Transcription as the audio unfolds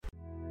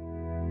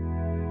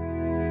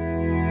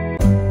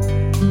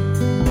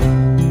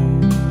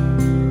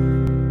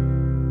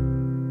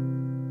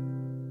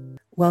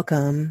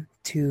Welcome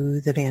to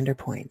the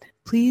VanderPointe.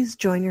 Please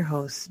join your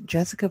hosts,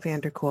 Jessyca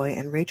Vandercoy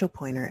and Rachel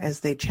Pointer,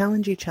 as they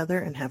challenge each other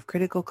and have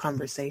critical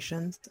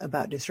conversations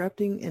about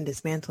disrupting and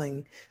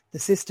dismantling the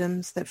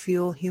systems that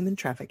fuel human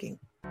trafficking.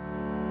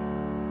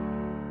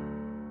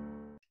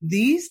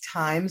 These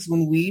times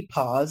when we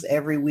pause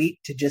every week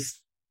to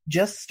just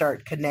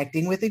start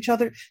connecting with each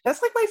other,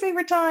 that's like my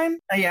favorite time.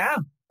 Yeah.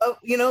 Oh,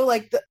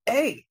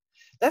 hey,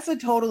 that's a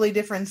totally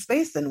different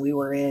space than we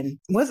were in.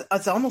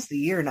 It's almost a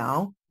year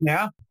now.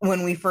 Yeah.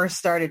 When we first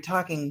started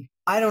talking,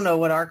 I don't know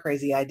what our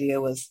crazy idea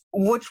was.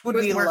 Which would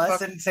be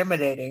less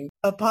intimidating?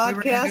 A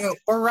podcast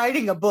or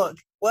writing a book?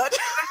 What?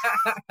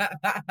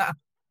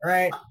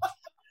 Right.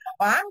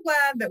 Well, I'm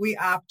glad that we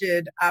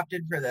opted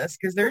for this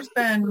because there's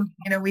been,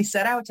 we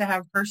set out to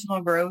have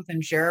personal growth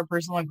and share our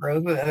personal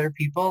growth with other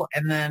people.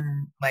 And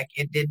then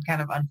it did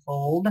kind of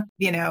unfold,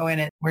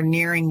 and we're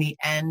nearing the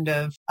end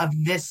of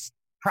this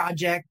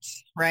project,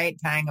 right?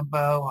 Tying a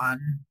bow on,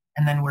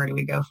 and then where do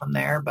we go from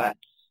there? But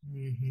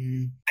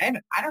I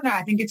don't know.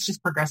 I think it's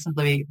just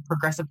progressively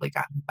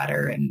gotten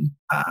better. And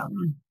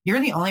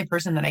you're the only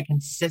person that I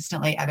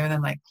consistently, other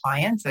than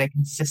clients, that I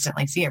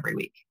consistently see every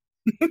week.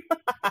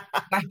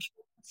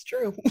 It's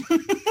true.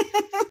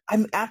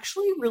 I'm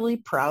actually really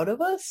proud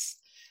of us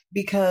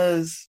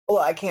because,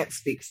 I can't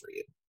speak for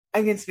you.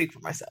 I can speak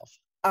for myself.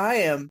 I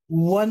am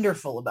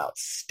wonderful about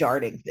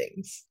starting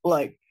things.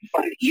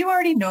 You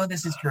already know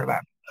this is true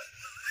about me.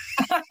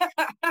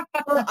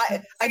 Well,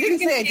 I didn't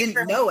say I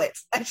didn't know it.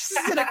 I just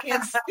said I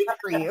can't speak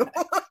for you.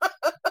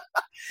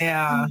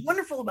 Yeah. I'm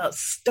wonderful about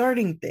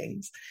starting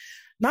things.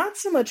 Not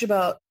so much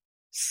about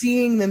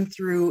seeing them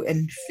through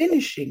and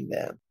finishing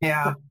them.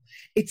 Yeah.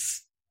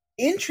 It's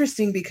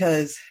interesting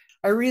because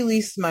I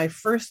released my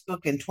first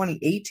book in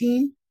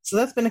 2018. So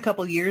that's been a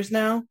couple years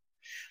now.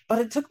 But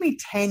it took me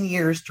 10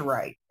 years to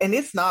write. And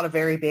it's not a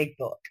very big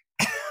book.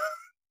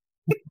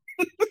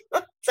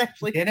 It's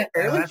actually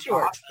fairly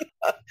short. Awesome.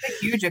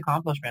 It's a huge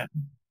accomplishment.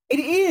 It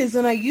is.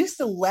 And I used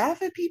to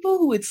laugh at people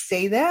who would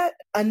say that.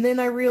 And then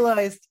I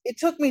realized it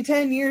took me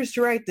 10 years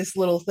to write this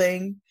little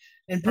thing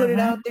and put it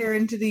out there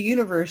into the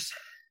universe.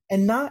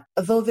 And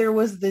though there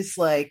was this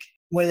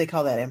what do they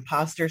call that?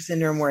 Imposter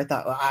syndrome, where I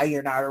thought,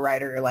 you're not a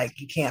writer.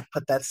 You can't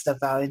put that stuff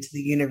out into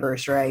the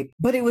universe, right?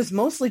 But it was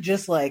mostly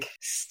just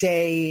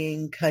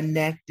staying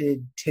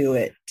connected to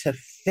it to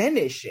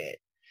finish it.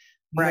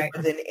 Right.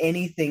 More than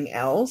anything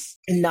else,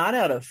 and not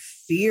out of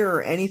fear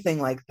or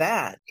anything like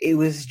that. It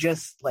was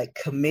just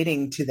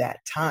committing to that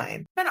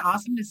time. It's been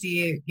awesome to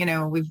see,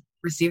 we've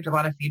received a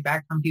lot of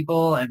feedback from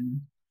people,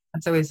 and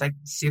that's always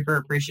super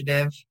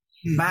appreciative.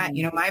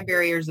 Mm-hmm. My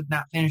barriers of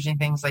not finishing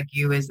things like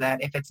you is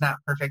that if it's not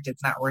perfect,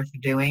 it's not worth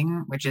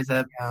doing, which is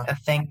a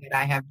thing that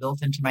I have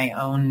built into my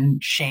own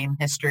shame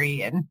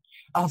history and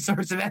all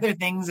sorts of other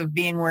things of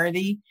being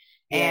worthy.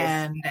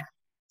 Yes. And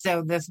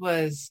so this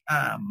was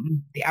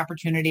the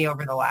opportunity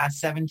over the last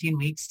 17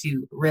 weeks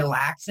to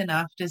relax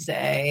enough to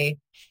say,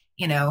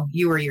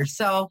 you are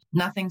yourself.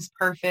 Nothing's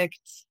perfect.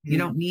 You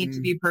don't need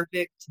to be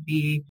perfect to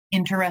be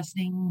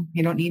interesting.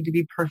 You don't need to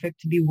be perfect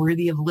to be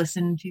worthy of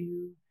listened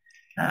to.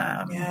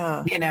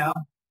 Yeah.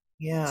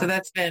 So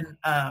that's been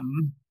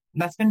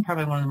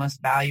probably one of the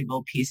most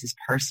valuable pieces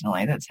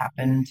personally that's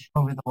happened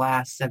over the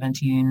last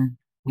 17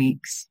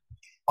 weeks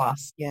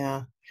plus.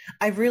 Yeah.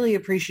 I've really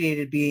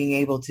appreciated being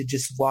able to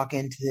just walk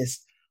into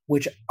this,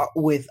 which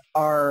with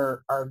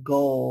our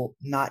goal,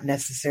 not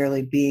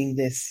necessarily being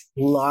this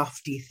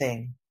lofty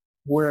thing.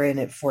 We're in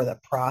it for the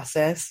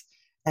process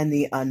and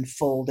the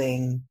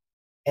unfolding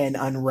and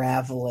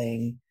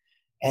unraveling.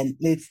 And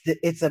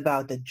it's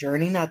about the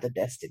journey, not the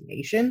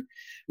destination,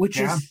 which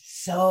is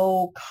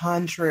so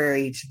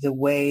contrary to the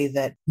way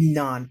that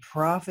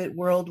nonprofit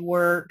world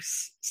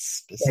works,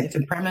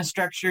 specific premise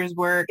structures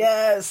work.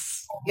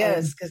 Yes,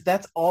 because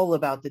that's all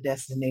about the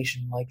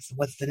destination. So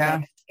what's the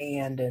next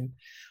and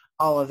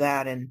all of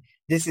that. And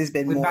this has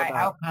been more about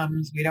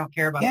outcomes. We don't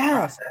care about the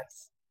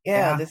process.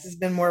 Yeah, this has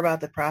been more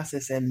about the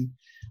process, and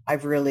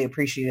I've really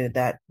appreciated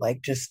that.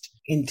 Just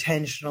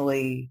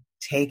intentionally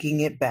taking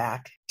it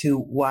back to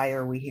why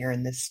are we here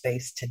in this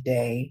space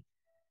today,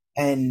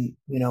 and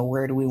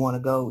where do we want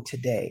to go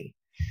today?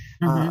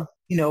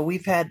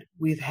 We've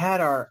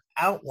had our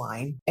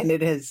outline, and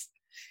it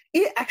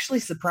actually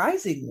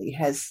surprisingly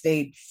has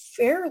stayed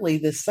fairly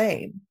the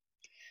same.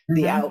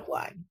 The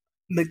outline,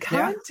 the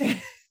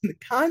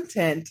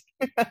content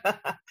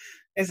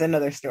is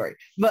another story,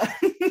 but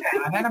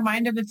it had a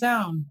mind of its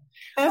own.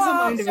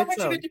 Much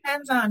of it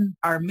depends on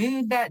our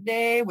mood that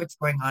day, what's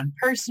going on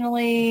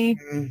personally,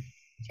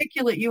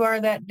 articulate you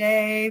are that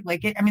day.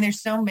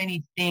 There's so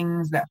many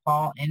things that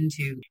fall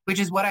into, which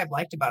is what I've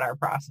liked about our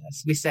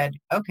process. We said,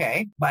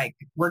 okay,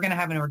 we're going to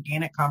have an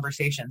organic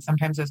conversation.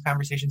 Sometimes those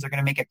conversations are going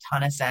to make a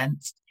ton of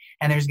sense.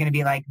 And there's going to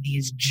be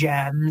these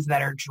gems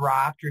that are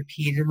dropped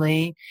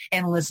repeatedly.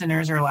 And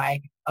listeners are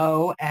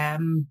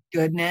OM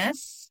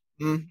goodness.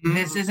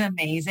 This is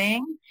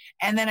amazing.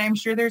 And then I'm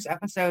sure there's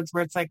episodes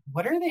where it's like,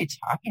 what are they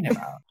talking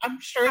about? I'm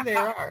sure there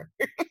are.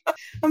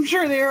 I'm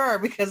sure there are,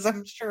 because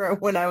I'm sure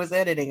when I was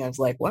editing, I was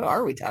like, what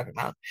are we talking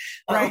about?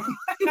 Right.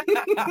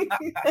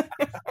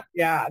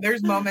 Yeah.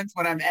 There's moments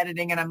when I'm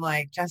editing and I'm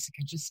like,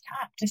 Jessyca, just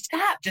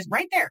stop. Just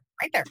right there.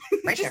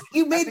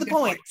 You made the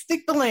point.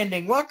 Stick the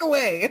landing. Walk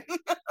away.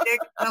 Stick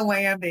the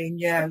landing.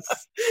 Yes.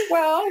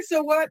 Well,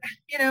 so what,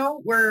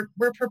 we're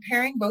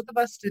preparing both of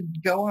us to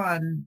go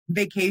on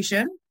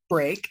vacation.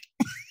 Break.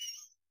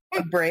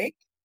 A break.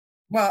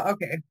 Well,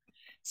 okay.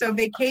 So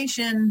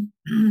vacation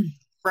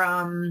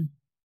from,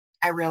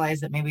 I realize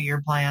that maybe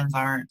your plans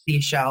aren't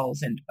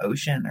seashells and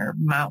ocean or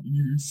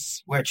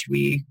mountains, which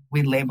we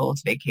label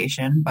as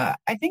vacation, but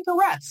I think a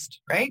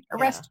rest, right? A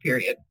rest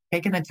period.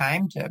 Taking the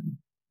time to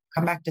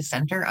come back to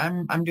center.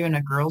 I'm doing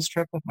a girls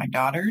trip with my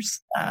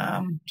daughters, which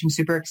I'm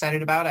super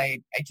excited about.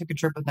 I took a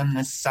trip with them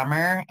this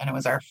summer and it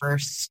was our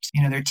first,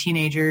 they're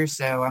teenagers.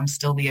 So I'm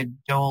still the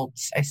adult.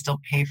 I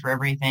still pay for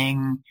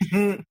everything,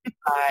 but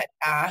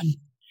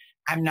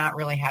I'm not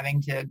really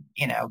having to,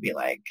 be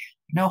like,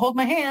 hold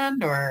my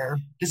hand or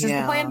this is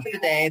the plan for the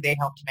day. They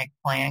help to make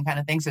the plan kind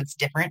of thing. So it's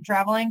different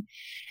traveling.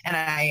 And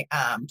I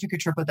took a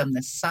trip with them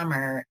this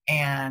summer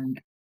and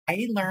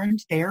I learned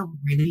they're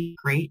really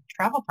great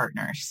travel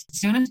partners. As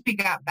soon as we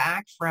got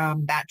back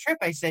from that trip,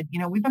 I said,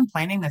 we've been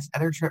planning this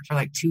other trip for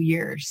like 2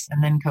 years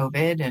and then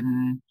COVID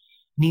and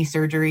knee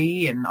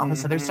surgery and all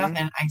this other stuff.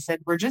 And I said,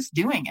 we're just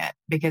doing it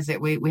because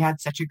we had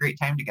such a great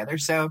time together.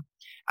 So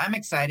I'm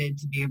excited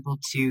to be able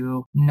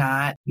to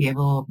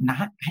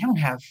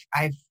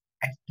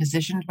I've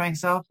positioned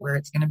myself where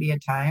it's going to be a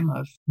time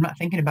of I'm not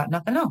thinking about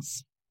nothing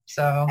else.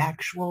 So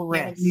actual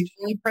rest.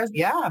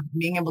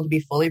 Being able to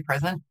be fully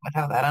present with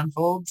how that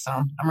unfolds. So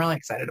I'm really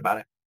excited about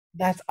it.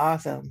 That's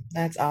awesome.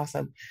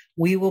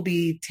 We will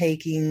be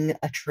taking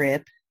a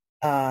trip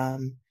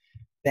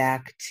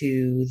back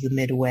to the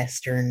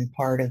Midwestern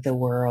part of the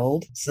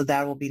world. So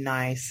that will be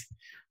nice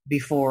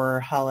before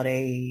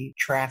holiday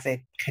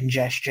traffic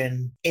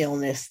congestion,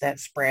 illness that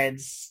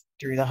spreads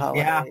through the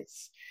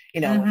holidays.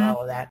 And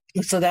all of that.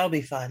 So that'll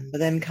be fun. But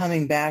then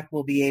coming back,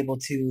 we'll be able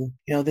to,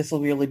 this will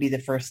really be the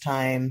first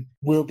time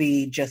we'll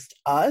be just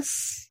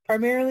us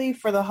primarily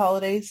for the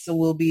holidays. So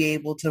we'll be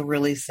able to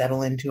really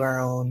settle into our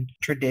own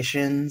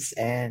traditions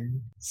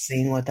and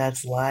seeing what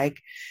that's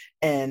like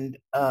and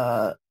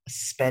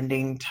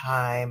spending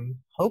time,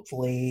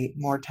 hopefully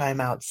more time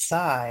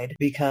outside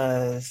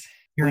because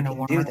you're in a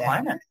warmer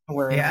climate.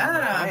 We're in a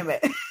warmer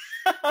climate.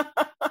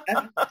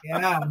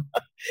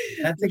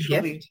 That's a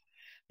gift.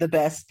 The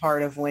best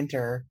part of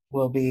winter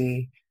will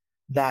be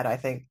that I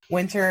think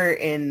winter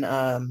in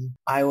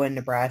Iowa and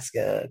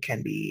Nebraska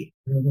can be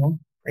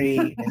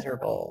pretty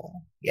miserable.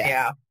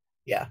 Yeah.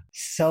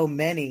 So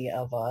many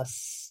of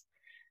us,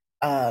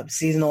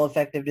 seasonal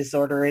affective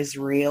disorder is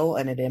real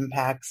and it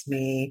impacts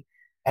me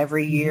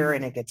every year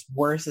and it gets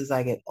worse as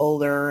I get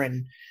older.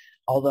 And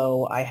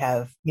although I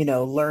have,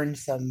 learned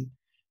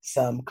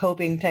some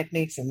coping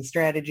techniques and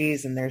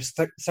strategies and there's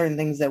certain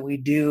things that we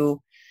do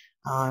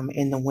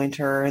in the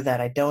winter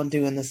that I don't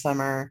do in the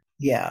summer.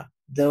 Yeah.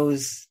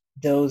 Those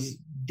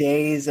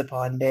days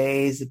upon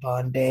days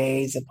upon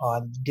days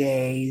upon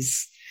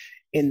days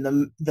in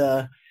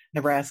the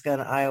Nebraska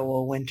and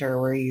Iowa winter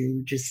where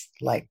you just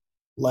like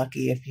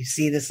lucky if you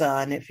see the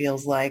sun, it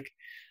feels like.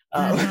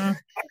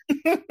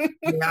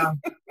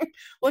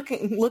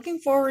 Looking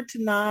forward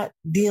to not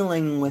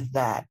dealing with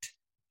that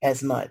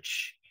as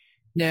much.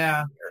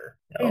 Yeah.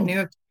 A new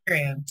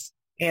experience.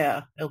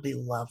 Yeah. It'll be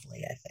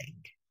lovely, I think.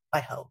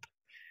 I hope.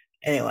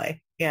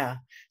 Anyway, yeah.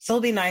 So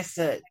it'll be nice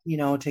to,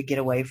 to get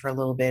away for a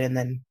little bit and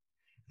then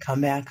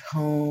come back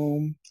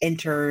home,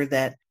 enter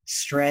that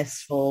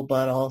stressful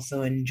but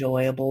also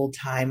enjoyable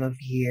time of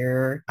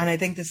year. And I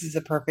think this is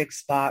a perfect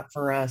spot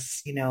for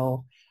us.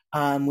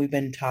 We've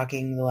been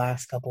talking the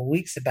last couple of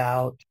weeks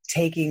about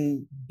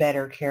taking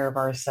better care of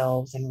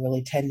ourselves and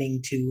really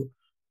tending to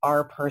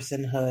our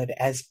personhood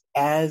as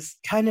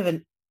kind of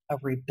a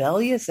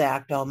rebellious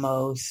act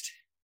almost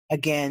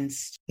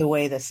against the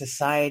way that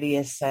society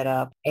is set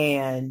up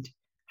and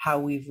how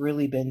we've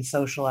really been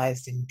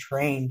socialized and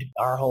trained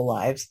our whole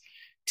lives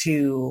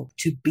to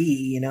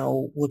be,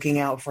 looking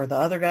out for the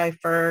other guy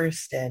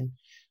first and,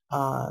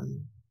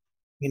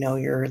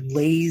 you're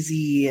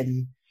lazy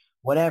and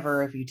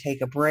whatever if you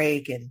take a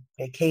break and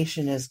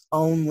vacation is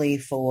only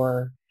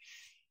for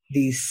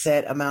these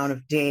set amount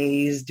of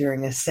days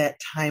during a set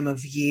time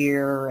of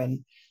year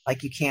and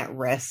like you can't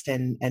rest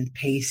and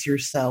pace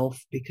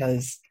yourself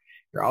because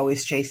you're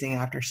always chasing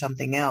after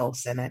something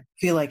else. And I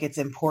feel like it's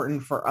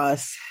important for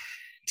us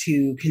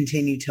to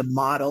continue to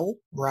model,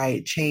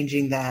 right?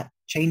 Changing that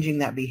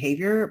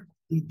behavior,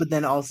 but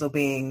then also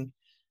being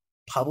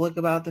public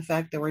about the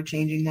fact that we're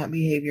changing that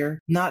behavior,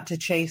 not to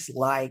chase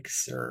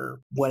likes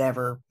or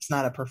whatever. It's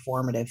not a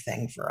performative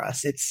thing for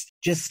us. It's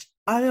just,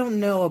 I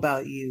don't know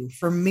about you.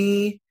 For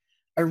me,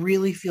 I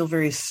really feel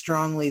very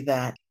strongly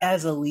that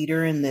as a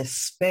leader in this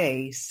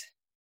space,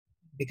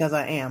 because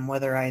I am,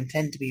 whether I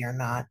intend to be or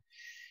not,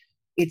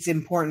 it's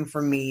important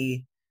for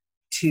me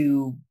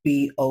to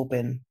be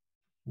open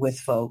with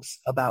folks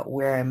about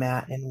where I'm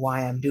at and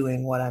why I'm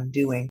doing what I'm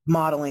doing,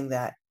 modeling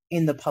that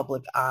in the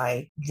public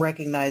eye,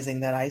 recognizing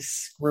that I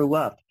screw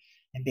up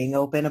and being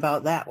open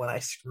about that when I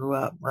screw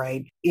up,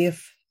 right?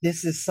 If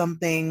this is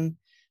something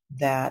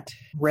that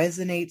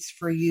resonates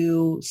for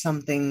you,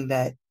 something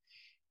that,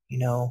 you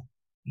know,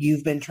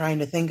 you've been trying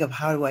to think of,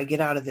 how do I get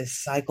out of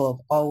this cycle of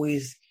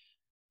always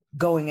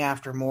going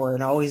after more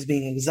and always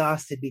being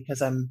exhausted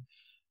because I'm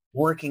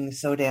working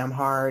so damn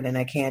hard and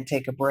I can't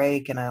take a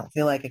break and I don't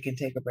feel like I can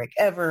take a break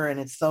ever. And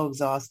it's so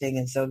exhausting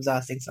and so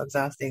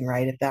exhausting,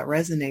 right? If that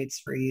resonates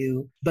for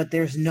you, but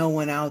there's no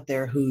one out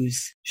there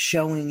who's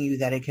showing you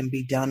that it can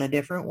be done a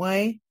different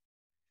way,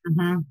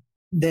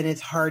 then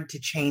it's hard to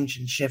change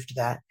and shift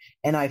that.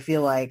 And I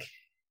feel like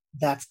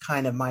that's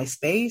kind of my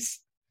space.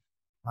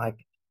 Like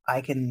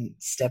I can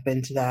step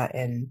into that,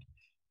 and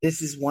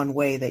this is one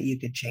way that you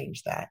could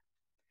change that.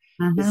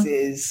 This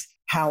is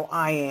how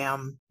I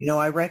am. You know,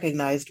 I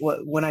recognized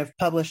when I've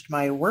published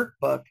my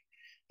workbook,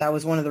 that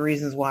was one of the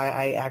reasons why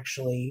I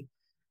actually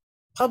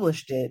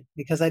published it,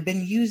 because I've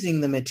been using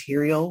the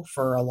material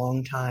for a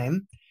long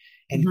time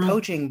and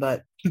coaching,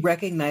 but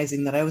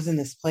recognizing that I was in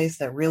this place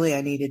that really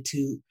I needed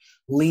to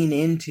lean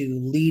into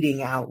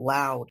leading out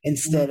loud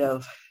instead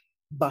of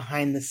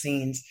behind the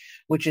scenes,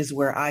 which is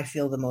where I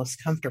feel the most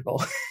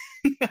comfortable.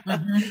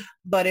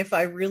 But if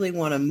I really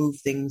want to move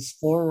things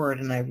forward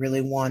and I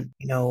really want,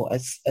 you know,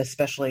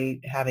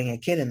 especially having a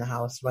kid in the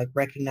house, like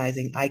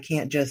recognizing I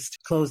can't just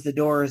close the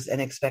doors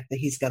and expect that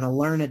he's going to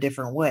learn a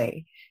different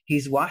way.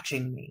 He's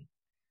watching me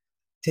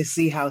to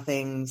see how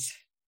things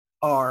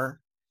are,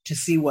 to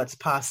see what's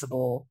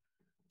possible,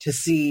 to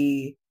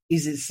see,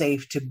 is it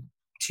safe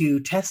to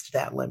test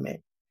that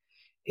limit?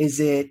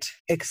 Is it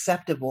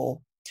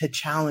acceptable to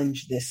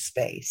challenge this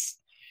space?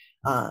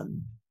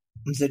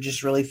 So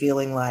just really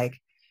feeling like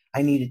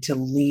I needed to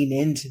lean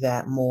into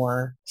that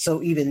more.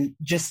 So even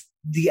just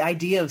the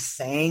idea of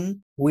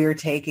saying we're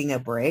taking a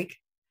break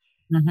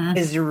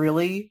is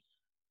really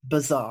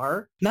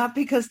bizarre. Not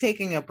because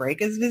taking a break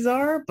is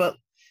bizarre, but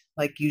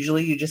like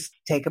usually you just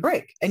take a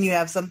break and you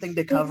have something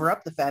to cover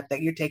up the fact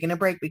that you're taking a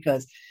break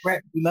because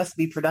you must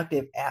be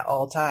productive at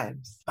all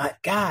times. But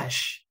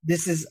gosh,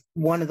 this is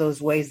one of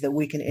those ways that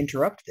we can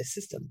interrupt the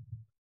system.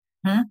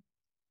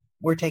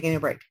 We're taking a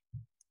break.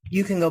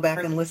 You can go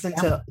back and listen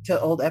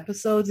to old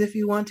episodes if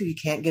you want to. You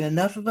can't get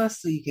enough of us,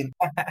 so you can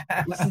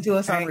listen to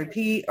us on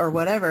repeat or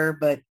whatever,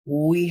 but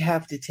we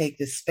have to take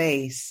the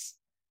space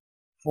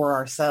for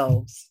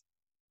ourselves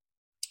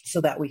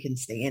so that we can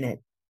stay in it.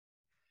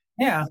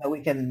 Yeah. So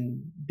we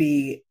can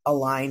be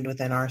aligned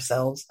within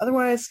ourselves.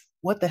 Otherwise,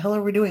 what the hell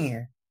are we doing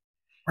here?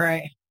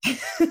 Right.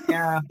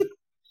 Yeah.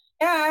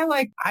 Yeah.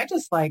 I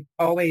just like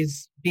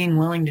always being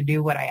willing to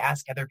do what I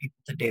ask other people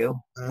to do.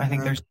 I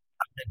think there's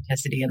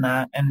authenticity in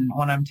that. And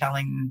when I'm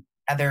telling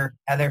other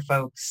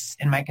folks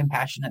in my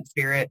compassionate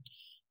spirit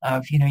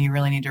of, you know, you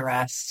really need to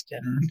rest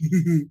and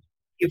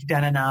you've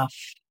done enough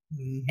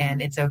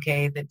and it's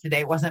okay that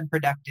today wasn't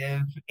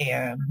productive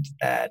and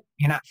that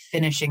you're not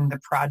finishing the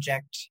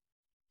project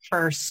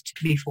first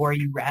before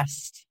you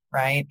rest,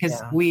 right?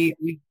 Because we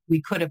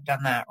could have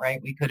done that,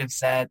 right? We could have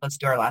said, let's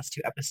do our last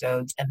 2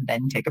 episodes and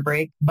then take a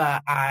break.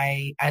 But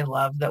I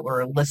love that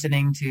we're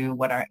listening to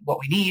what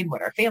we need,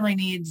 what our family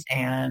needs,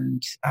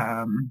 and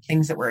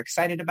things that we're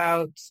excited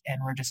about. And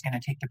we're just going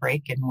to take the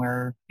break, and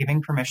we're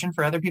giving permission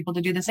for other people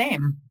to do the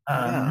same.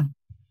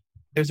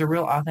 There's a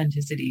real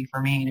authenticity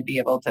for me to be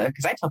able to,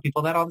 because I tell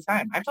people that all the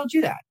time. I've told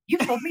you that.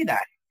 You've told me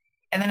that.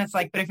 And then it's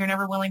like, but if you're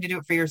never willing to do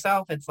it for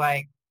yourself, it's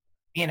like,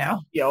 you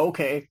know. Yeah,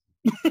 okay.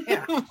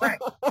 Yeah, right.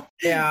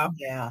 Yeah.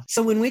 Yeah.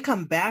 So when we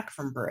come back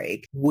from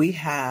break, we'll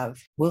have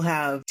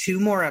 2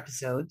 more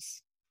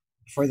episodes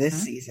for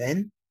this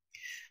season.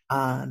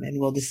 And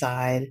we'll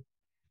decide,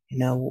 you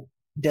know,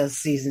 does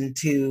season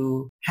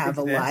 2 have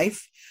a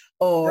life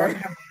or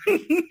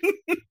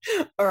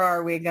or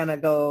are we going to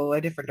go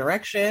a different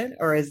direction?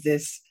 Or is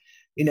this,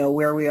 you know,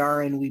 where we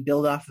are and we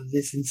build off of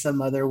this in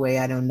some other way?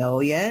 I don't know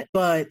yet.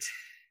 But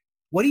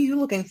what are you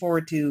looking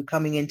forward to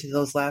coming into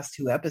those last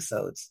 2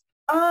 episodes?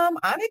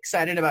 I'm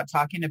excited about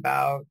talking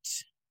about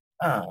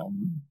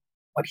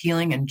what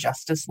healing and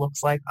justice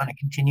looks like on a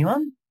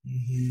continuum.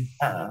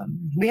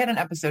 We had an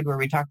episode where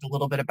we talked a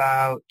little bit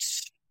about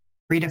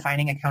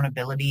redefining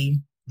accountability,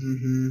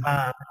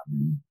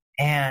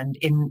 and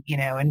in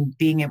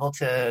being able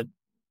to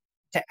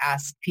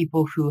ask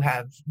people who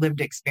have lived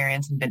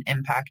experience and been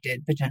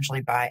impacted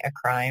potentially by a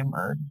crime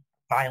or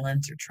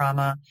violence or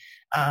trauma,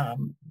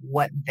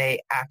 what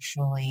they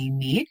actually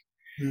need.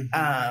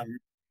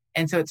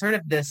 And so it's sort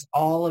of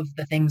all of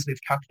the things we've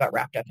talked about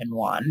wrapped up in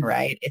one,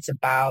 right? It's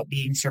about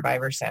being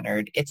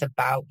survivor-centered. It's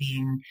about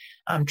being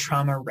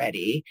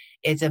trauma-ready.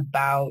 It's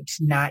about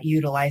not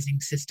utilizing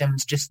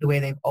systems just the way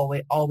they've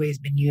always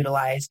been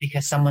utilized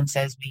because someone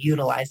says we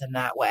utilize them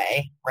that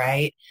way,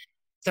 right?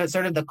 So it's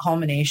sort of the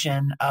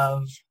culmination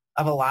of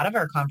a lot of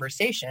our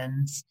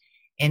conversations.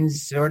 in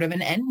sort of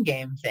an end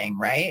game thing,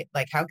 right?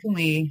 Like how can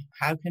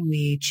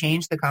we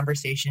change the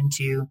conversation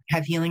to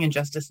have healing and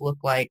justice look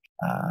like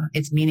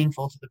it's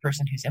meaningful to the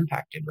person who's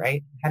impacted,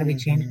 right? How do we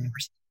change the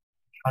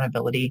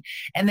accountability?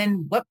 And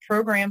then what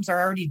programs are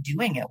already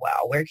doing it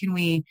well? Where can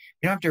we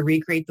don't have to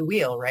recreate the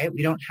wheel, right?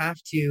 We don't have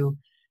to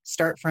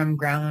start from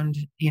ground,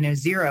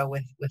 zero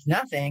with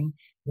nothing.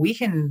 We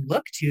can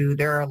look to,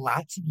 there are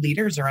lots of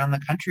leaders around the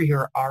country who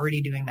are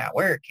already doing that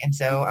work. And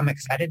so I'm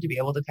excited to be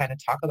able to kind of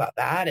talk about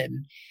that.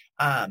 And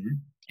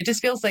it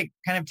just feels like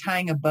kind of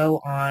tying a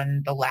bow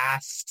on the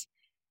last,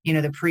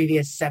 the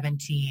previous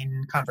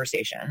 17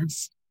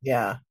 conversations.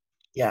 Yeah.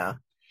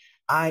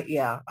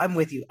 I'm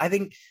with you. I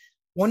think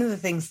one of the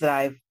things that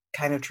I've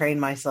kind of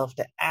trained myself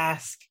to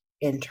ask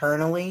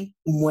internally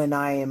when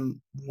I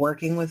am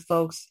working with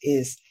folks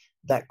is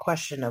that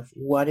question of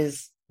what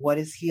is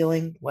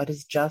healing, what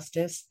is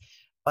justice,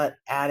 but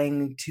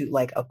adding to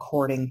like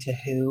according to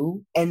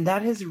who. And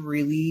that has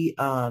really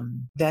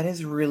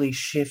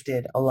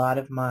shifted a lot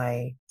of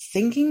my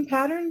thinking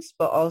patterns,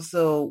 but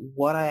also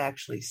what I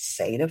actually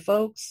say to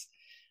folks,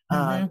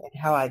 and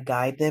how I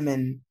guide them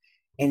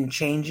in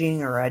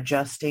changing or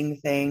adjusting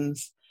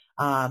things.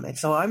 And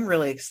so I'm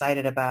really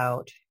excited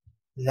about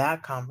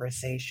that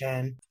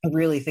conversation,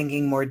 really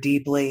thinking more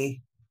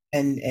deeply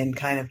and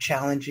kind of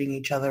challenging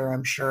each other,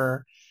 I'm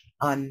sure,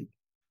 on,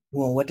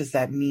 well, what does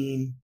that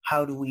mean?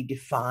 How do we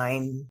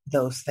define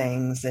those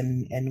things?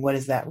 And what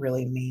does that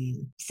really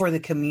mean for the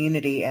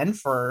community and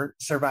for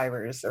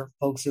survivors or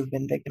folks who've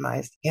been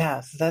victimized? Yeah,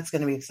 so that's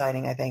going to be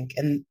exciting, I think.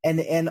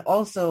 And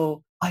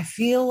also, I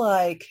feel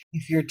like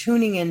if you're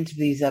tuning into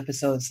these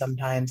episodes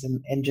sometimes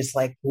and just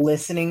like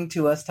listening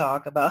to us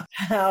talk about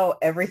how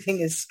everything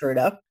is screwed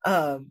up,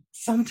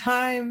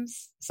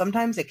 sometimes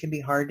it can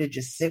be hard to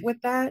just sit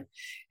with that.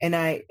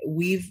 And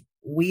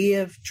we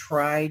have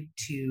tried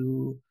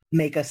to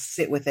make us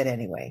sit with it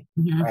anyway,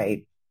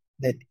 right?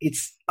 That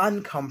it's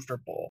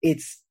uncomfortable.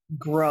 It's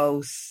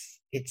gross.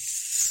 It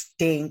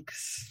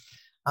stinks.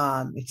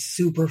 It's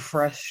super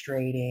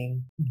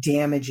frustrating,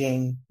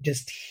 damaging,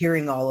 just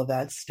hearing all of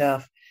that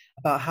stuff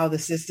about how the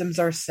systems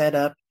are set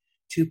up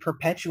to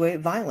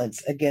perpetuate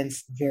violence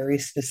against very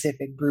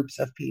specific groups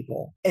of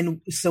people.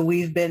 And so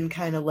we've been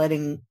kind of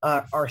letting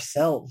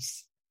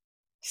ourselves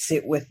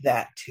sit with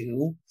that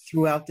too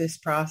throughout this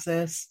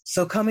process.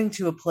 So coming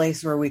to a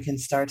place where we can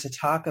start to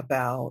talk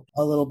about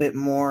a little bit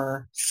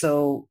more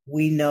so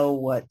we know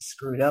what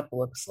screwed up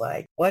looks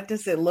like. What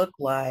does it look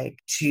like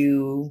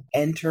to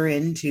enter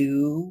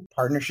into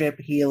partnership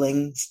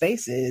healing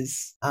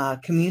spaces,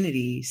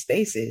 community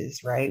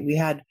spaces, right? We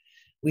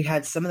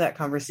had some of that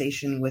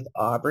conversation with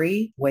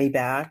Aubrey way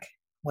back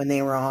when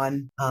they were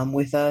on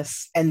with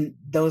us. And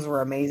those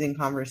were amazing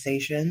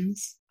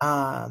conversations.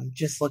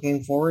 Just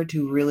looking forward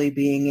to really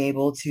being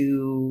able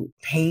to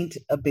paint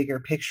a bigger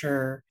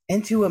picture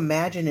and to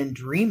imagine and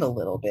dream a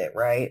little bit,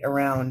 right?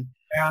 Around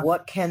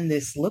what can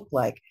this look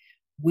like?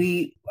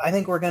 I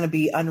think we're going to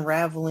be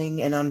unraveling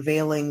and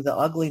unveiling the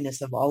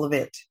ugliness of all of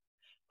it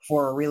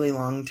for a really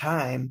long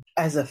time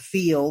as a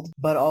field,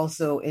 but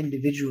also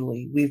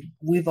individually.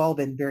 We've all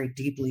been very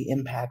deeply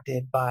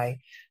impacted by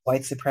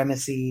white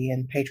supremacy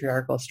and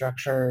patriarchal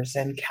structures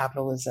and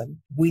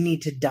capitalism. We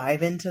need to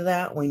dive into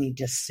that. We need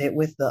to sit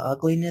with the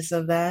ugliness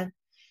of that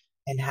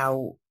and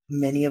how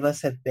many of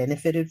us have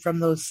benefited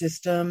from those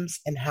systems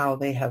and how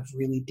they have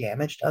really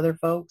damaged other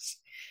folks.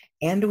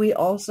 And we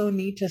also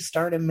need to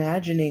start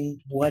imagining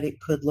what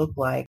it could look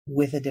like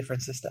with a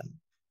different system,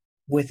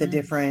 with a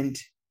different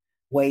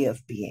way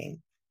of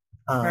being,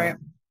 right.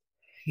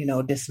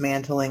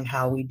 Dismantling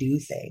how we do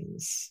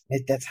things.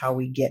 That's how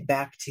we get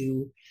back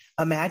to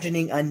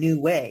imagining a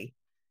new way,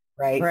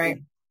 right? Right.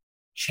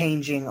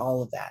 Changing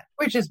all of that.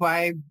 Which is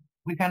why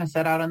we kind of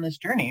set out on this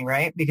journey,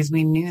 right? Because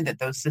we knew that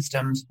those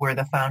systems were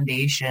the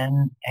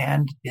foundation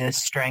and the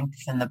strength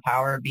and the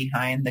power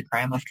behind the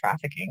crime of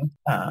trafficking.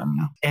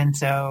 And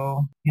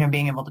so,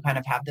 being able to kind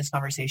of have this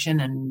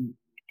conversation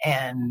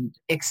and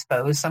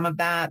expose some of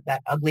that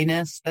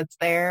ugliness that's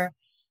there,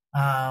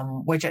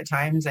 which at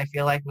times I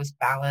feel like was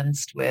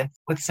balanced with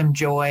some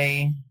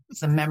joy,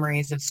 some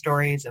memories of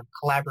stories of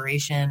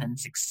collaboration and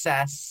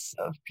success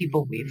of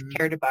people we've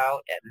cared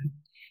about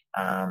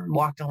and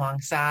walked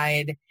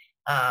alongside,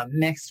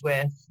 mixed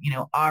with,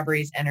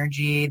 Aubrey's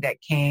energy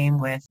that came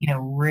with,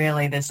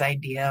 really this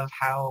idea of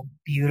how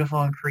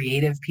beautiful and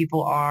creative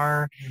people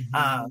are.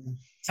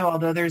 So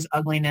although there's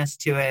ugliness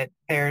to it,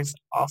 there's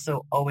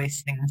also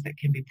always things that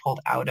can be pulled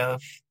out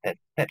of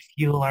that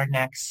fuel our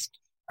next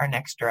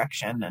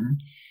direction.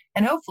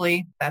 And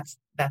hopefully that's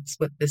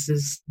what this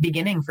is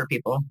beginning for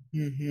people.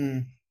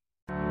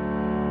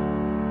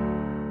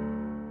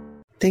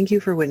 Thank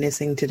you for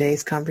witnessing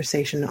today's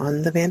conversation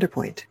on the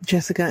VanderPointe.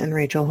 Jessyca and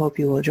Rachel hope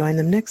you will join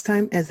them next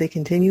time as they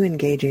continue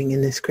engaging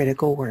in this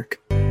critical work.